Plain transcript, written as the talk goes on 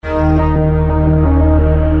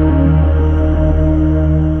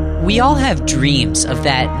all have dreams of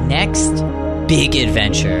that next big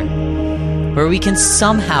adventure where we can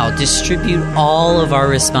somehow distribute all of our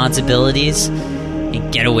responsibilities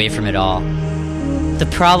and get away from it all. The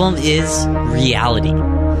problem is reality.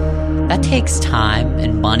 That takes time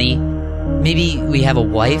and money. Maybe we have a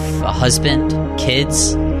wife, a husband,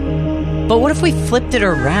 kids. But what if we flipped it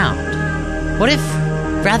around? What if,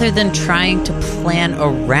 rather than trying to plan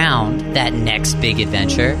around that next big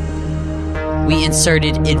adventure, we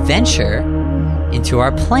inserted adventure into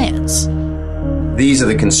our plans? These are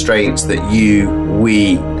the constraints that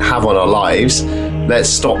we have on our lives. Let's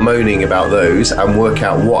stop moaning about those and work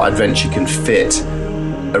out what adventure can fit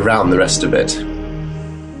around the rest of it.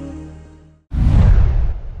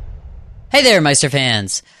 Hey there, Meister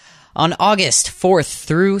fans. On August 4th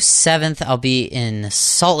through 7th, I'll be in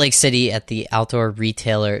Salt Lake City at the Outdoor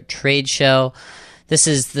Retailer Trade Show. This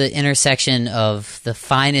is the intersection of the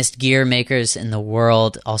finest gear makers in the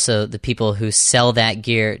world, also the people who sell that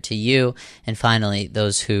gear to you, and finally,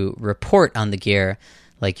 those who report on the gear,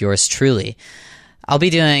 like yours truly. I'll be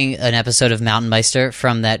doing an episode of Mountain Meister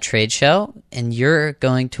from that trade show, and you're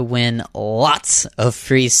going to win lots of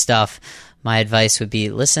free stuff. My advice would be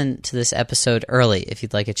listen to this episode early if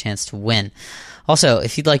you'd like a chance to win. Also,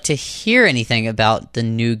 if you'd like to hear anything about the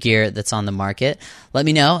new gear that's on the market, let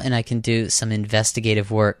me know and I can do some investigative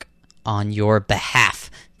work on your behalf.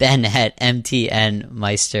 Ben at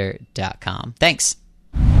mtnmeister.com. Thanks.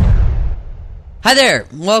 Hi there.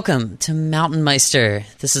 Welcome to Mountain Meister.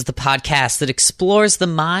 This is the podcast that explores the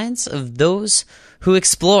minds of those who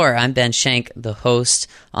explore. I'm Ben Schenk, the host.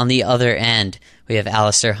 On the other end, we have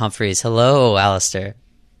Alastair Humphreys. Hello, Alastair.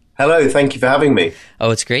 Hello. Thank you for having me. Oh,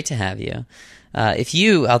 it's great to have you. If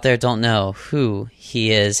you out there don't know who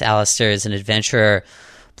he is, Alastair is an adventurer,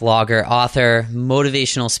 blogger, author,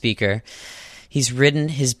 motivational speaker. He's ridden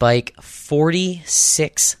his bike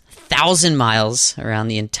 46,000 miles around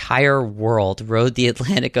the entire world, rode the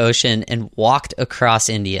Atlantic Ocean, and walked across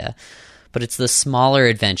India. But it's the smaller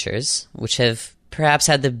adventures which have perhaps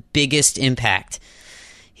had the biggest impact.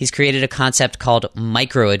 He's created a concept called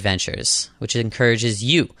Microadventures, which encourages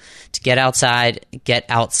you to get outside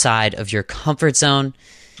of your comfort zone,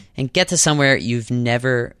 and get to somewhere you've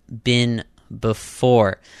never been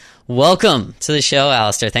before. Welcome to the show,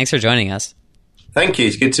 Alastair. Thanks for joining us. Thank you.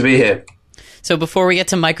 It's good to be here. So before we get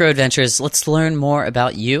to Microadventures, let's learn more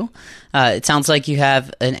about you. It sounds like you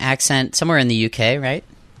have an accent somewhere in the UK, right?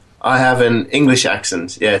 I have an English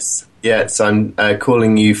accent, yes. Yes, I'm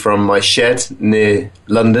calling you from my shed near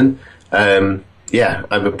London. I'm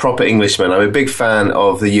a proper Englishman. I'm a big fan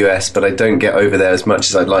of the US, but I don't get over there as much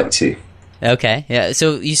as I'd like to. Okay, yeah.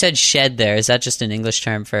 So you said shed there. Is that just an English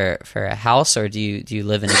term for a house, or do you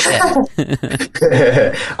live in a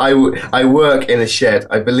shed? I work in a shed.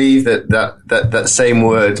 I believe that same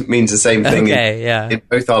word means the same thing in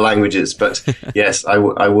both our languages. But yes, I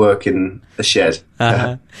work in a shed.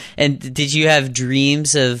 Uh-huh. And did you have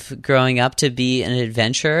dreams of growing up to be an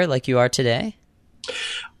adventurer like you are today?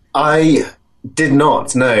 I did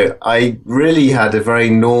not. No, I really had a very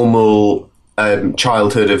normal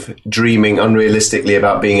childhood of dreaming unrealistically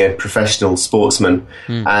about being a professional sportsman.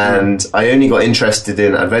 And I only got interested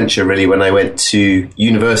in adventure really when I went to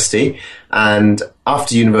university. And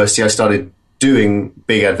after university, I started doing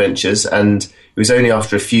big adventures. And it was only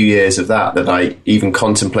after a few years of that I even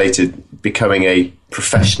contemplated becoming a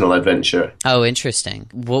professional adventurer. Oh, interesting.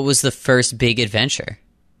 What was the first big adventure?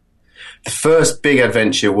 The first big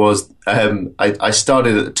adventure was, I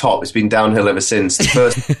started at the top. It's been downhill ever since.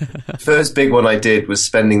 The first big one I did was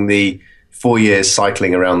spending the 4 years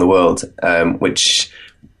cycling around the world, which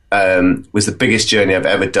was the biggest journey I've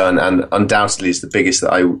ever done, and undoubtedly is the biggest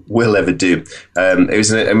that I will ever do. It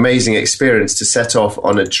was an amazing experience to set off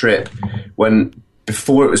on a trip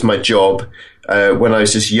before it was my job, when I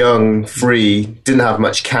was just young, free, didn't have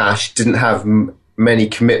much cash, didn't have many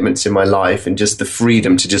commitments in my life, and just the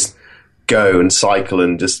freedom to just go and cycle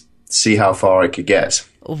and just see how far I could get.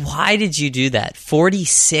 Why did you do that?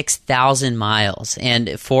 46,000 miles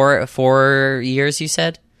and 4 years, you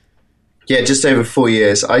said? Yeah, just over 4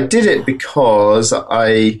 years. I did it because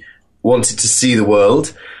I wanted to see the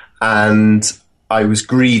world, and I was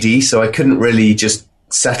greedy, so I couldn't really just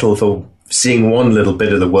settle for seeing one little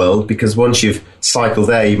bit of the world, because once you've cycled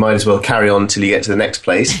there, you might as well carry on until you get to the next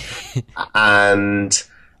place. And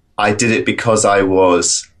I did it because I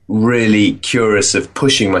was really curious of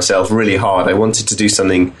pushing myself really hard. I wanted to do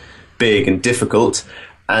something big and difficult,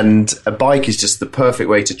 and a bike is just the perfect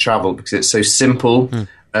way to travel because it's so simple.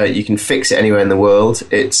 You can fix it anywhere in the world.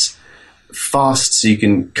 It's fast, so you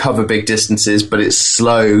can cover big distances, but it's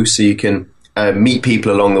slow, so you can meet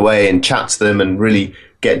people along the way and chat to them and really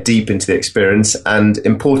get deep into the experience. And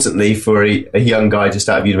importantly, for a young guy just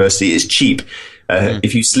out of university, it's cheap.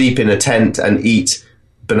 If you sleep in a tent and eat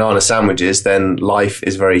banana sandwiches, then life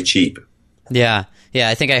is very cheap. Yeah.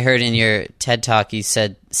 I think I heard in your TED Talk you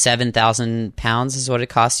said £7,000 is what it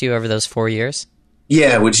cost you over those 4 years.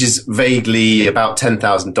 Yeah, which is vaguely about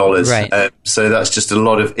 $10,000. Right. So that's just a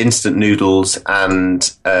lot of instant noodles and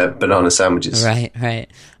banana sandwiches. Right.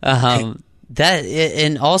 That,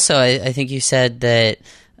 and also I think you said that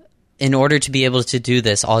in order to be able to do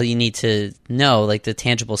this, all you need to know, like the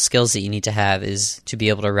tangible skills that you need to have, is to be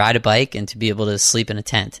able to ride a bike and to be able to sleep in a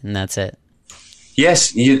tent, and that's it.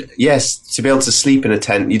 Yes, to be able to sleep in a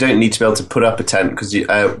tent, you don't need to be able to put up a tent, because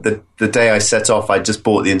the day I set off, I just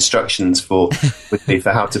bought the instructions with me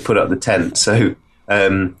for how to put up the tent. So,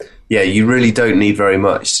 you really don't need very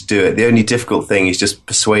much to do it. The only difficult thing is just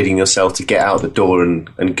persuading yourself to get out the door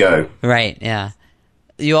and go. Right, yeah.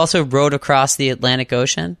 You also rode across the Atlantic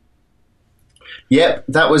Ocean? Yep,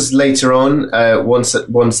 that was later on,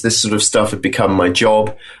 once this sort of stuff had become my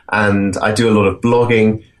job, and I do a lot of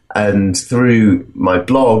blogging. And through my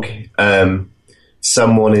blog,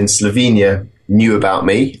 someone in Slovenia knew about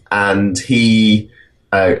me, and a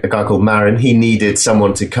guy called Marin, he needed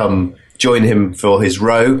someone to come join him for his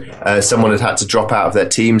row. Someone had to drop out of their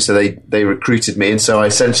team, so they recruited me. And so I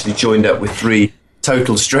essentially joined up with 3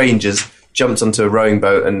 total strangers, jumped onto a rowing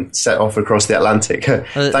boat and set off across the Atlantic.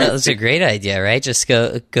 Well, that was a great idea, right? Just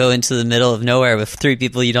go into the middle of nowhere with 3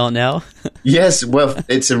 people you don't know. Yes, well,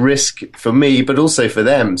 it's a risk for me, but also for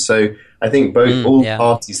them. So I think all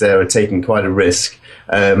parties there are taking quite a risk.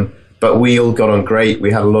 But we all got on great.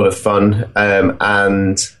 We had a lot of fun,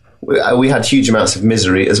 and we had huge amounts of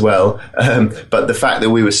misery as well. But the fact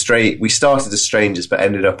that we started as strangers but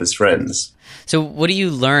ended up as friends. So what do you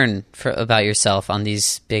learn about yourself on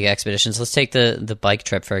these big expeditions? Let's take the bike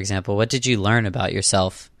trip, for example. What did you learn about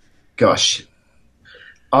yourself? Gosh,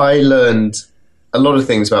 I learned a lot of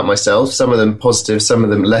things about myself, some of them positive, some of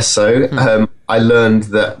them less so. I learned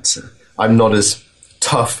that I'm not as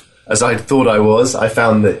tough as I thought I was. I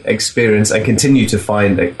found the experience and continue to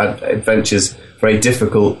find adventures very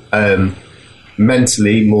difficult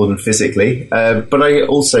mentally more than physically. But I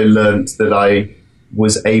also learned that I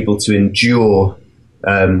was able to endure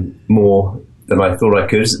more than I thought I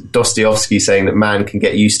could. Dostoevsky saying that man can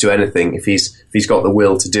get used to anything if he's got the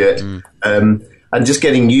will to do it. And just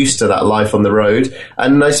getting used to that life on the road.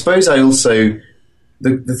 And I suppose I also,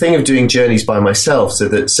 the thing of doing journeys by myself, so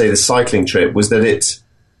that, say, the cycling trip, was that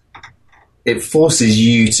it forces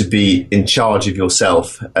you to be in charge of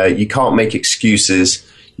yourself. You can't make excuses,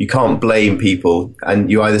 you can't blame people,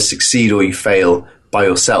 and you either succeed or you fail by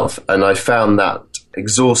yourself. And I found that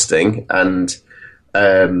exhausting and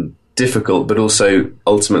difficult, but also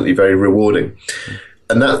ultimately very rewarding.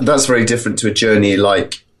 And that's very different to a journey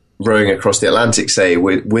like rowing across the Atlantic, say,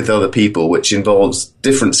 with other people, which involves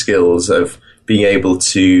different skills of being able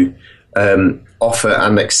to offer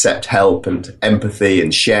and accept help and empathy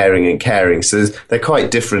and sharing and caring. So they're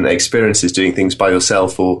quite different experiences doing things by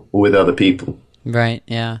yourself or with other people. Right,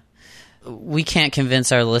 yeah. We can't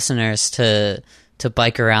convince our listeners to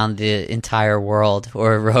bike around the entire world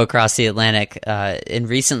or row across the Atlantic. And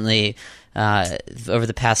recently, over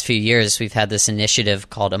the past few years, we've had this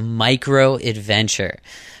initiative called a microadventure,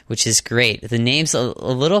 which is great. The name's a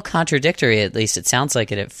little contradictory, at least it sounds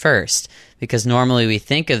like it at first, because normally we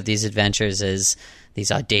think of these adventures as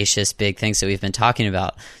these audacious big things that we've been talking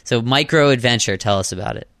about. So microadventure, tell us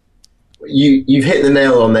about it. You've hit the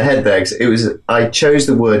nail on the head there. I chose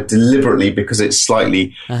the word deliberately because it's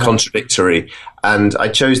slightly contradictory, and I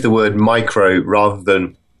chose the word micro rather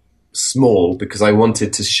than small because I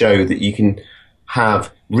wanted to show that you can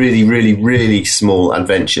have really, really, really small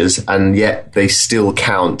adventures and yet they still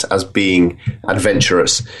count as being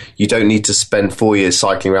adventurous. You don't need to spend 4 years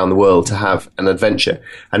cycling around the world to have an adventure.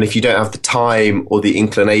 And if you don't have the time or the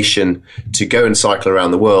inclination to go and cycle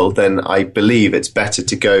around the world, then I believe it's better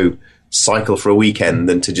to go cycle for a weekend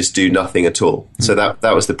than to just do nothing at all. So that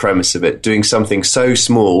was the premise of it, doing something so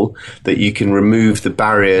small that you can remove the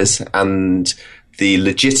barriers and the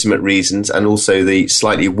legitimate reasons and also the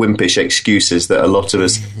slightly wimpish excuses that a lot of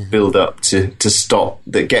us build up to stop,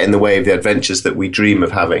 that get in the way of the adventures that we dream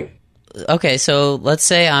of having. Okay, so let's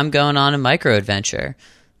say I'm going on a micro adventure.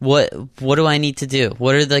 What do I need to do?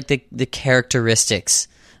 What are like the characteristics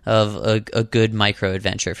of a good micro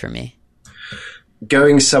adventure for me?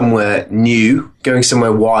 Going somewhere new, going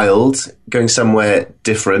somewhere wild, going somewhere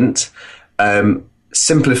different,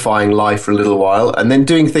 simplifying life for a little while, and then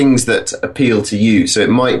doing things that appeal to you. So it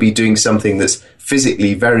might be doing something that's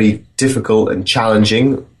physically very difficult and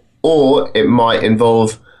challenging, or it might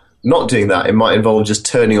involve not doing that. It might involve just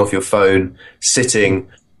turning off your phone, sitting,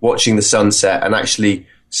 watching the sunset, and actually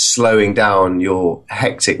slowing down your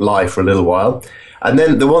hectic life for a little while. And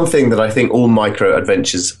then the one thing that I think all micro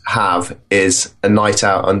adventures have is a night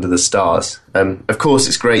out under the stars. Of course,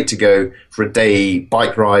 it's great to go for a day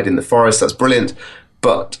bike ride in the forest. That's brilliant.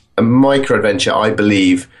 But a micro adventure, I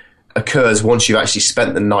believe, occurs once you've actually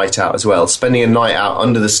spent the night out as well. Spending a night out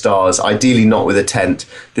under the stars, ideally not with a tent.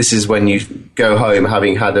 This is when you go home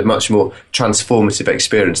having had a much more transformative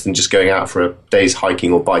experience than just going out for a day's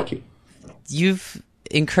hiking or biking. You've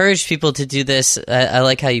encouraged people to do this. I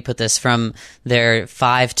like how you put this, from their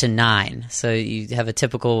 5 to 9. So you have a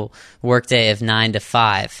typical workday of 9 to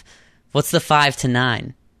 5. What's the 5 to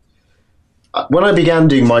 9? When I began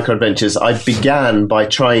doing micro adventures, I began by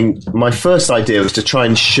trying. My first idea was to try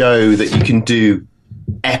and show that you can do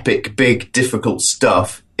epic, big, difficult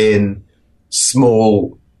stuff in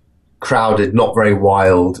small, crowded, not very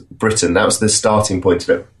wild Britain. That was the starting point of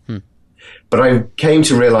it. But I came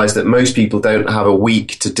to realise that most people don't have a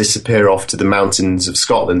week to disappear off to the mountains of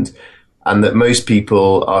Scotland, and that most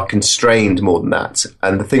people are constrained more than that.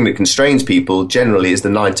 And the thing that constrains people generally is the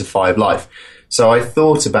 9 to 5 life. So I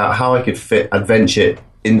thought about how I could fit adventure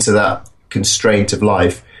into that constraint of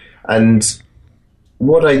life. And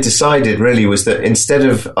what I decided really was that instead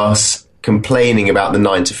of us complaining about the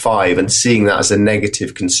 9 to 5 and seeing that as a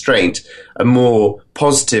negative constraint, a more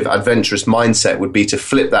positive, adventurous mindset would be to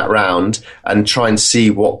flip that round and try and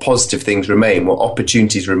see what positive things remain, what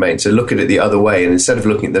opportunities remain. So look at it the other way. And instead of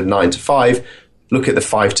looking at the 9 to 5, look at the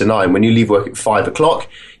 5 to 9. When you leave work at 5 o'clock,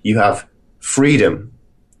 you have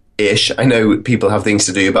freedom-ish. I know people have things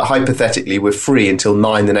to do, but hypothetically, we're free until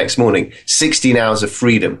 9 the next morning. 16 hours of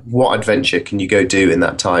freedom. What adventure can you go do in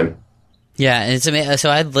that time? Yeah, it's amazing.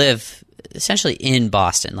 So I live essentially in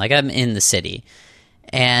Boston. Like, I'm in the city.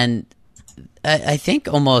 And I think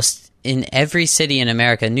almost in every city in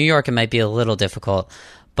America, New York, it might be a little difficult,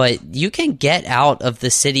 but you can get out of the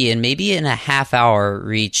city and maybe in a half hour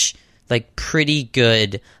reach like pretty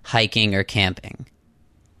good hiking or camping.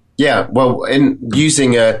 Yeah, well, in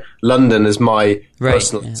using London as my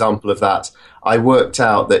personal example of that, I worked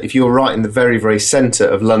out that if you're right in the very, very centre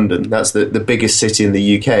of London, that's the biggest city in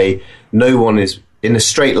the UK, no one is in a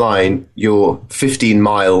straight line. You're 15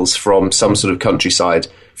 miles from some sort of countryside.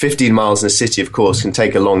 15 miles in a city, of course, can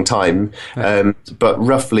take a long time, but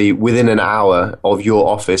roughly within an hour of your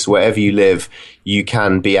office, wherever you live, you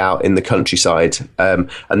can be out in the countryside. And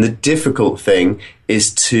the difficult thing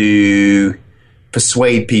is to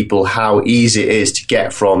persuade people how easy it is to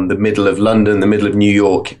get from the middle of London, the middle of New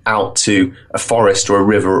York, out to a forest or a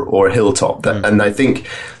river or a hilltop. And I think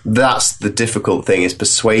that's the difficult thing, is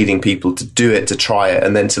persuading people to do it, to try it,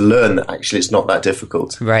 and then to learn that actually it's not that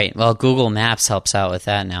difficult. Right. Well, Google Maps helps out with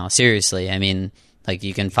that now. Seriously. I mean, like,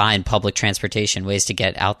 you can find public transportation, ways to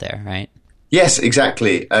get out there, right? Yes,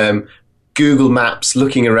 exactly. Google Maps,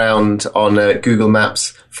 looking around on Google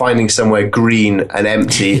Maps, finding somewhere green and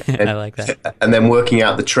empty, I like that. And then working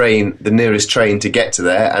out the nearest train to get to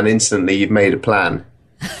there, and instantly you've made a plan.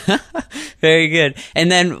 Very good. And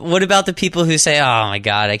then what about the people who say, oh my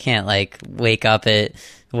God, I can't like wake up at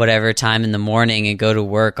whatever time in the morning and go to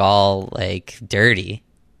work all like dirty?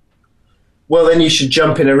 Well, then you should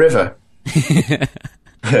jump in a river.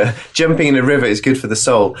 Jumping in a river is good for the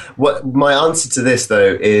soul. What my answer to this,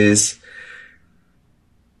 though, is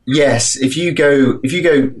yes. If you go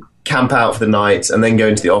camp out for the night and then go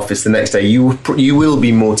into the office the next day, you will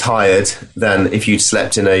be more tired than if you'd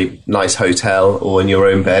slept in a nice hotel or in your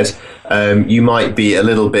own bed. You might be a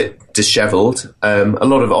little bit disheveled. A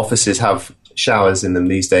lot of offices have showers in them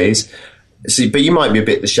these days, but you might be a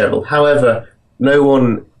bit disheveled. However, no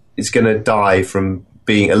one is going to die from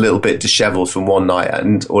being a little bit disheveled from one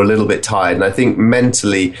night or a little bit tired. And I think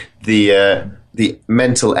mentally, the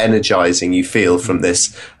mental energizing you feel from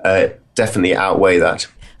this definitely outweigh that.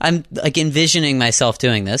 I'm like envisioning myself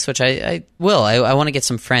doing this, which I will. I want to get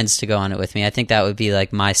some friends to go on it with me. I think that would be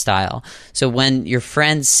like my style. So when your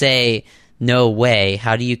friends say no way,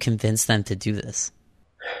 how do you convince them to do this?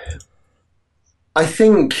 I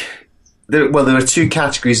think there are two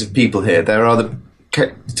categories of people here. There are the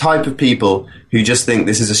type of people who just think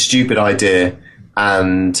this is a stupid idea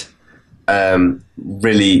and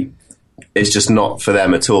really it's just not for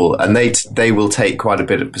them at all, and they will take quite a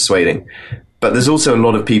bit of persuading. But there's also a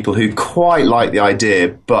lot of people who quite like the idea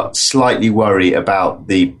but slightly worry about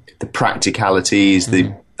the practicalities,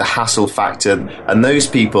 the hassle factor, and those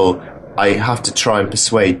people I have to try and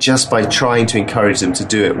persuade just by trying to encourage them to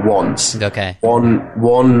do it once. Okay.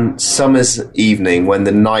 One summer's evening when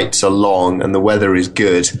the nights are long and the weather is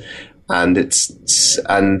good, and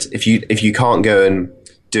if you can't go and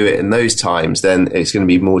do it in those times, then it's going to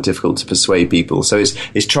be more difficult to persuade people. So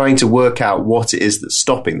it's trying to work out what it is that's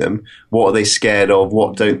stopping them. What are they scared of?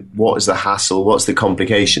 What is the hassle? What's the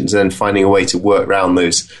complications? And then finding a way to work around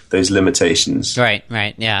those limitations. Right.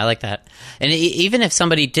 Yeah, I like that. And even if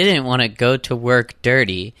somebody didn't want to go to work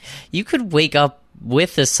dirty, you could wake up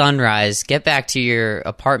with the sunrise, get back to your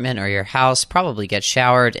apartment or your house, probably get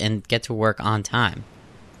showered, and get to work on time.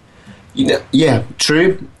 Yeah,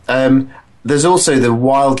 true. There's also the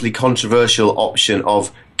wildly controversial option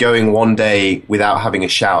of going one day without having a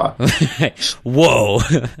shower. Whoa,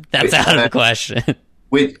 that's out of the question.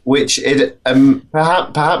 Which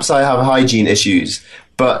perhaps I have hygiene issues,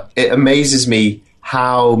 but it amazes me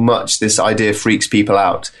how much this idea freaks people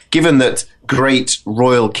out. Given that great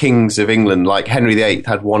royal kings of England, like Henry VIII,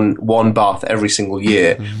 had one bath every single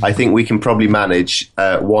year, I think we can probably manage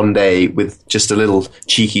one day with just a little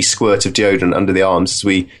cheeky squirt of deodorant under the arms as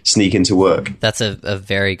we sneak into work. That's a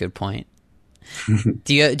very good point.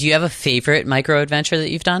 Do you have a favorite micro adventure that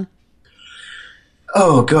you've done?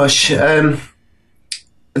 Oh gosh, I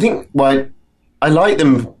think I like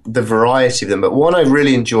them, the variety of them, but one I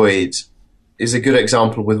really enjoyed is a good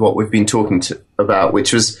example with what we've been talking about,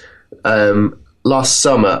 which was last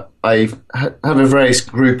summer. I have a various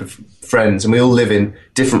group of friends, and we all live in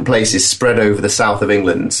different places spread over the south of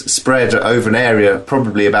England, spread over an area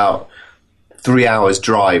probably about 3 hours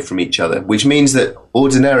drive from each other, which means that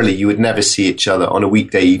ordinarily you would never see each other on a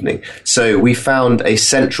weekday evening. So we found a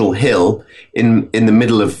central hill in the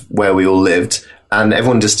middle of where we all lived, and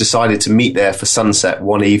everyone just decided to meet there for sunset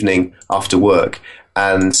one evening after work.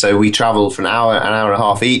 And so we travelled for an hour and a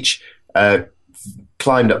half each,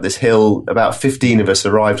 climbed up this hill. About 15 of us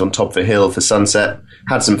arrived on top of a hill for sunset,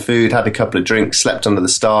 had some food, had a couple of drinks, slept under the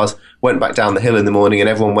stars, went back down the hill in the morning, and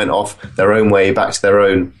everyone went off their own way back to their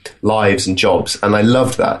own lives and jobs. And I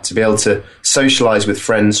loved that, to be able to socialise with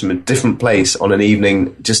friends from a different place on an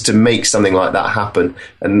evening, just to make something like that happen.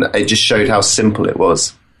 And it just showed how simple it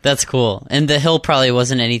was. That's cool. And the hill probably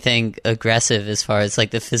wasn't anything aggressive as far as like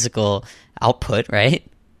the physical output, right?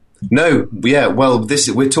 No, yeah. Well,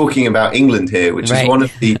 we're talking about England here, which is one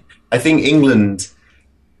of the. I think England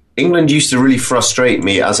used to really frustrate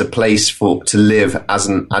me as a place to live as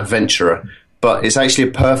an adventurer, but it's actually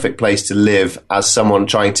a perfect place to live as someone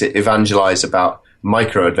trying to evangelize about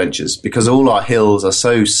micro adventures, because all our hills are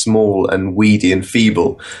so small and weedy and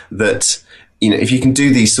feeble that, if you can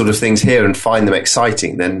do these sort of things here and find them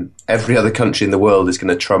exciting, then every other country in the world is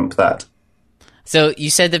going to trump that. So you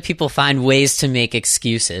said that people find ways to make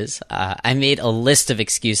excuses. I made a list of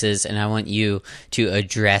excuses, and I want you to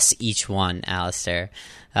address each one, Alastair.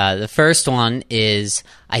 The first one is,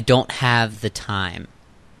 I don't have the time.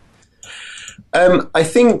 I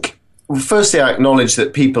think, firstly, I acknowledge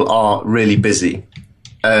that people are really busy.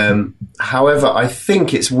 However, I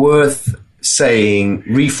think it's worth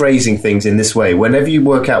rephrasing things in this way. Whenever you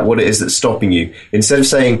work out what it is that's stopping you, instead of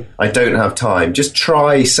saying, I don't have time, just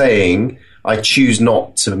try saying, I choose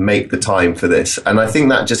not to make the time for this. And I think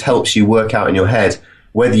that just helps you work out in your head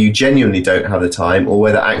whether you genuinely don't have the time or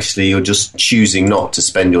whether actually you're just choosing not to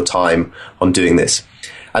spend your time on doing this.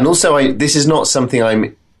 And also, this is not something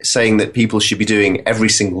I'm saying that people should be doing every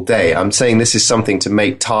single day. I'm saying this is something to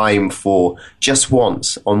make time for just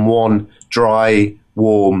once on one dry,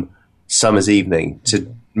 warm summer's evening,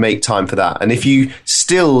 to make time for that. And if you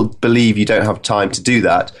still believe you don't have time to do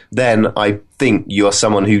that, then I think you are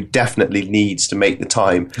someone who definitely needs to make the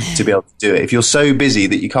time to be able to do it. If you're so busy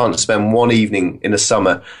that you can't spend one evening in the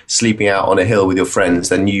summer sleeping out on a hill with your friends,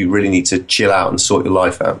 then you really need to chill out and sort your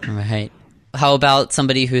life out. Right. How about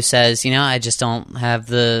somebody who says, I just don't have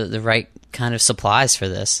the right kind of supplies for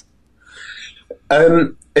this?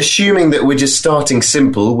 Assuming that we're just starting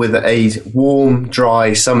simple with a warm,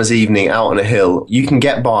 dry summer's evening out on a hill, you can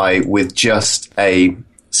get by with just a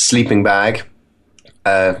sleeping bag,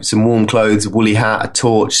 some warm clothes, a woolly hat, a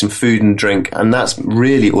torch, some food and drink, and that's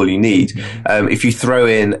really all you need. If you throw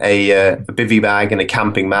in a bivvy bag and a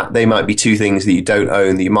camping mat, they might be two things that you don't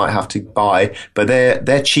own that you might have to buy, but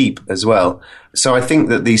they're cheap as well. So I think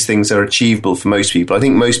that these things are achievable for most people. I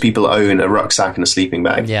think most people own a rucksack and a sleeping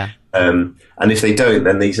bag. Yeah. And if they don't,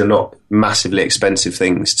 then these are not massively expensive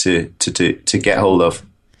things to get hold of.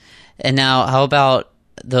 And now, how about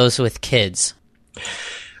those with kids?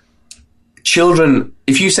 Children,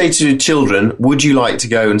 if you say to children, would you like to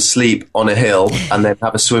go and sleep on a hill and then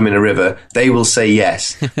have a swim in a river, they will say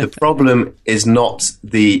yes. The problem is not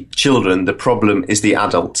the children, the problem is the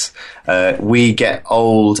adults. We get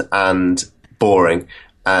old and boring,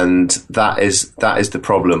 and that is the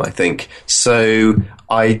problem, I think. So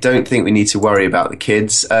I don't think we need to worry about the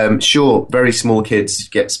kids. Sure, very small kids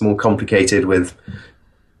gets more complicated with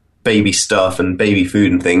baby stuff and baby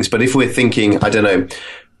food and things. But if we're thinking, I don't know,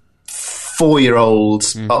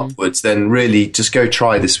 4-year-olds upwards, then really just go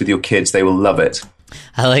try this with your kids. They will love it.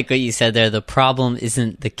 I like what you said there. The problem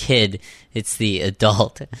isn't the kid, it's the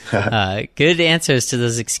adult. Good answers to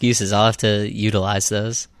those excuses. I'll have to utilize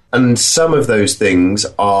those. And some of those things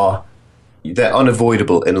they're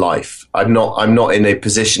unavoidable in life. I'm not in a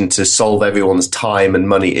position to solve everyone's time and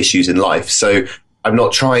money issues in life. So I'm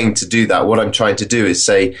not trying to do that. What I'm trying to do is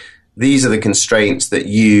say, these are the constraints that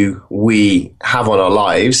we have on our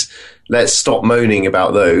lives. Let's stop moaning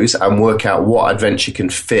about those and work out what adventure can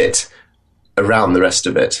fit around the rest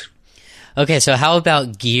of it. Okay, so how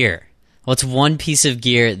about gear? What's one piece of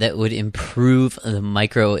gear that would improve the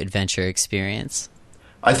micro adventure experience?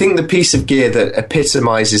 I think the piece of gear that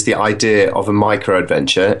epitomizes the idea of a micro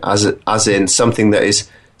adventure, as in something that is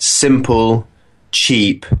simple,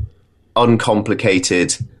 cheap,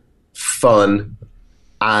 uncomplicated, fun,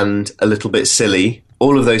 and a little bit silly.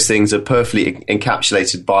 All of those things are perfectly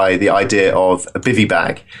encapsulated by the idea of a bivy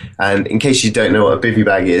bag. And in case you don't know what a bivy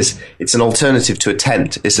bag is, it's an alternative to a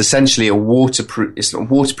tent. It's essentially a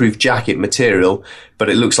waterproof jacket material, but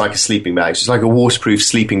it looks like a sleeping bag. So it's like a waterproof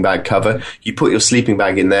sleeping bag cover. You put your sleeping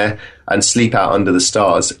bag in there and sleep out under the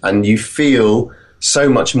stars, and you feel so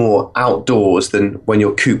much more outdoors than when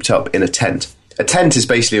you're cooped up in a tent. A tent is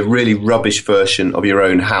basically a really rubbish version of your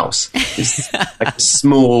own house. It's like a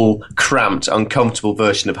small, cramped, uncomfortable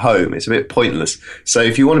version of home. It's a bit pointless. So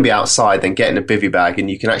if you want to be outside, then get in a bivy bag and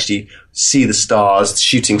you can actually see the stars,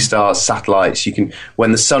 shooting stars, satellites. You can,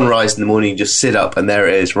 when the sun rises in the morning, you just sit up and there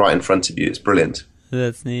it is right in front of you. It's brilliant.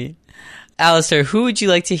 That's neat. Alastair, who would you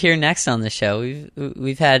like to hear next on the show?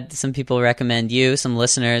 We've had some people recommend you. Some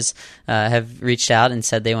listeners have reached out and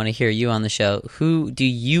said they want to hear you on the show. Who do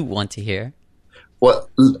you want to hear? Well,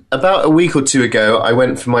 about a week or two ago, I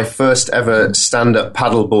went for my first ever stand-up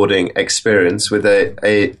paddleboarding experience with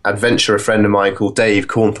a adventurer friend of mine called Dave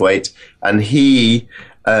Cornthwaite, and he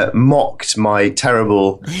mocked my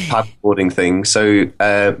terrible paddleboarding thing. So,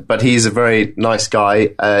 but he's a very nice guy,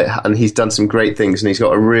 and he's done some great things, and he's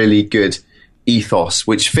got a really good ethos,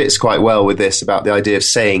 which fits quite well with this about the idea of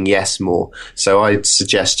saying yes more. So I'd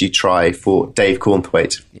suggest you try for Dave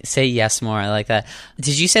Cornthwaite. Say yes more. I like that.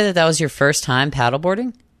 Did you say that was your first time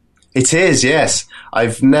paddleboarding? It is, yes.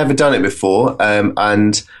 I've never done it before,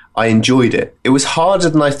 and I enjoyed it. It was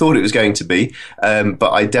harder than I thought it was going to be,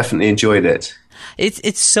 but I definitely enjoyed it.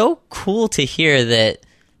 It's so cool to hear that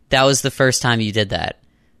was the first time you did that.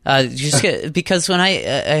 Because when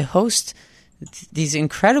I host these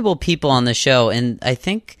incredible people on the show, and I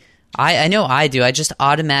think I know I do. I just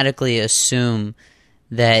automatically assume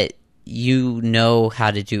that you know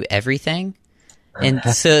how to do everything, and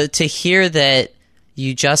so to hear that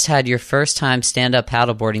you just had your first time stand-up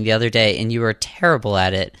paddleboarding the other day and you were terrible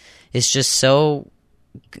at it is just so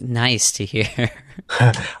nice to hear.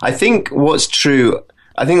 I think what's true,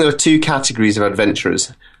 I think there are two categories of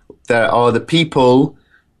adventurers. There are the people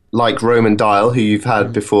like Roman Dial, who you've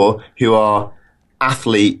had before, who are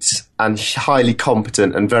athletes and highly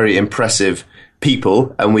competent and very impressive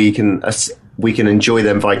people, and we can enjoy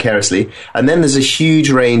them vicariously. And then there's a huge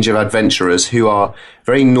range of adventurers who are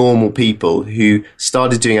very normal people who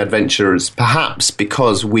started doing adventures perhaps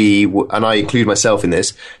because and I include myself in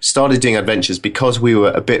this, started doing adventures because we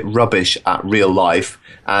were a bit rubbish at real life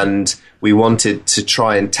and we wanted to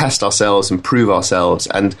try and test ourselves and prove ourselves.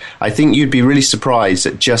 And I think you'd be really surprised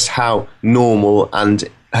at just how normal and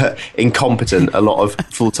incompetent a lot of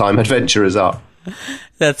full-time adventurers are.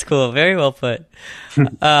 That's cool. Very well put.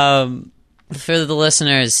 For the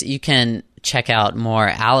listeners, you can check out more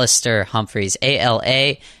Alastair Humphreys,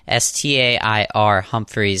 ALASTAIR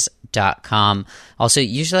Humphreys.com. Also,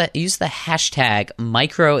 use the hashtag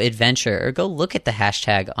microadventure, or go look at the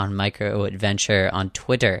hashtag on microadventure on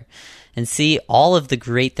Twitter and see all of the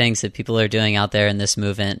great things that people are doing out there in this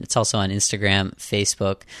movement. It's also on Instagram,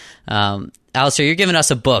 Facebook. Alastair, you're giving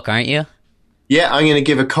us a book, aren't you? Yeah, I'm going to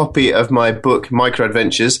give a copy of my book,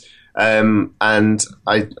 Microadventures, and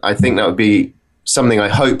I think that would be something I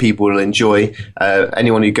hope people will enjoy.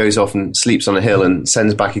 Anyone who goes off and sleeps on a hill and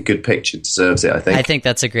sends back a good picture deserves it, I think. I think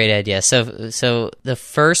that's a great idea. So the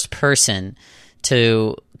first person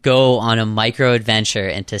to go on a micro adventure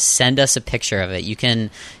and to send us a picture of it, you can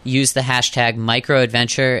use the hashtag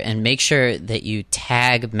microadventure and make sure that you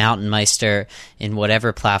tag Mountain Meister in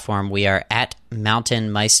whatever platform. We are at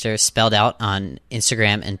Mountain Meister spelled out on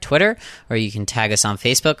Instagram and Twitter, or you can tag us on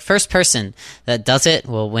Facebook. First person that does it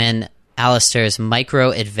will win Alastair's Micro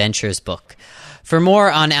Adventures book. For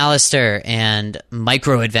more on Alastair and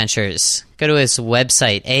Microadventures, go to his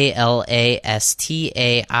website, Alastair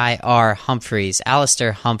Humphreys,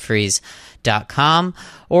 AlastairHumphreys.com,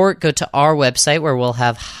 or go to our website where we'll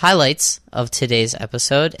have highlights of today's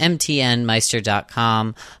episode,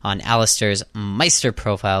 mtnmeister.com, on Alastair's Meister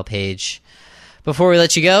profile page. Before we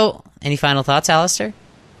let you go, any final thoughts, Alastair?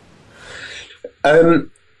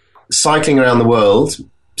 Cycling around the world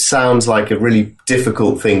sounds like a really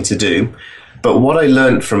difficult thing to do. But what I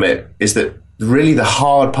learned from it is that really the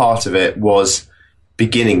hard part of it was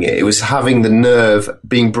beginning it. It was having the nerve,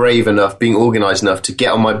 being brave enough, being organised enough to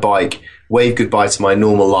get on my bike, wave goodbye to my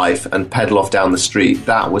normal life and pedal off down the street.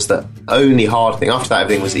 That was the only hard thing. After that,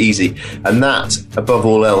 everything was easy. And that, above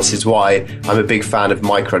all else, is why I'm a big fan of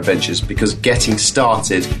Microadventures, because getting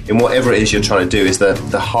started in whatever it is you're trying to do is the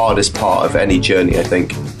hardest part of any journey, I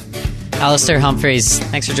think. Alastair Humphreys,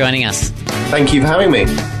 thanks for joining us. Thank you for having me.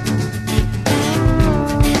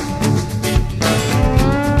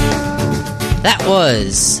 That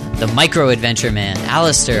was the Microadventure man,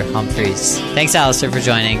 Alastair Humphreys. Thanks, Alastair, for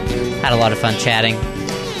joining. Had a lot of fun chatting.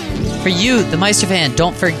 For you, the Meister fan,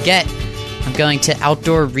 don't forget, I'm going to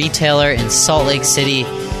Outdoor Retailer in Salt Lake City.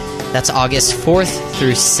 That's August 4th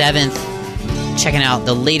through 7th. Checking out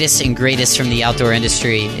the latest and greatest from the outdoor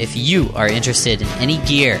industry. If you are interested in any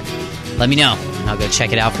gear, let me know, and I'll go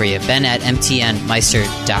check it out for you. Ben at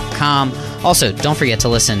mtnmeister.com. Also, don't forget to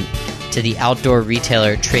listen to the Outdoor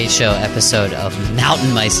Retailer Trade Show episode of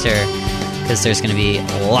Mountain Meister, because there's going to be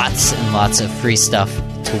lots and lots of free stuff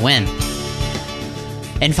to win.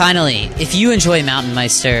 And finally, if you enjoy Mountain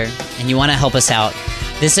Meister and you want to help us out,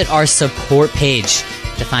 visit our support page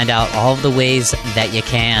to find out all of the ways that you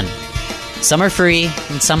can. Some are free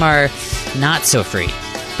and some are not so free.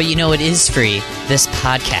 But you know it is free, this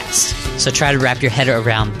podcast. So try to wrap your head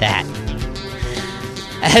around that.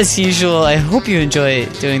 As usual, I hope you enjoy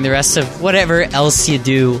doing the rest of whatever else you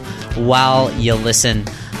do while you listen.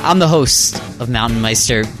 I'm the host of Mountain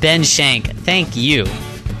Meister, Ben Shank. Thank you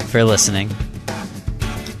for listening.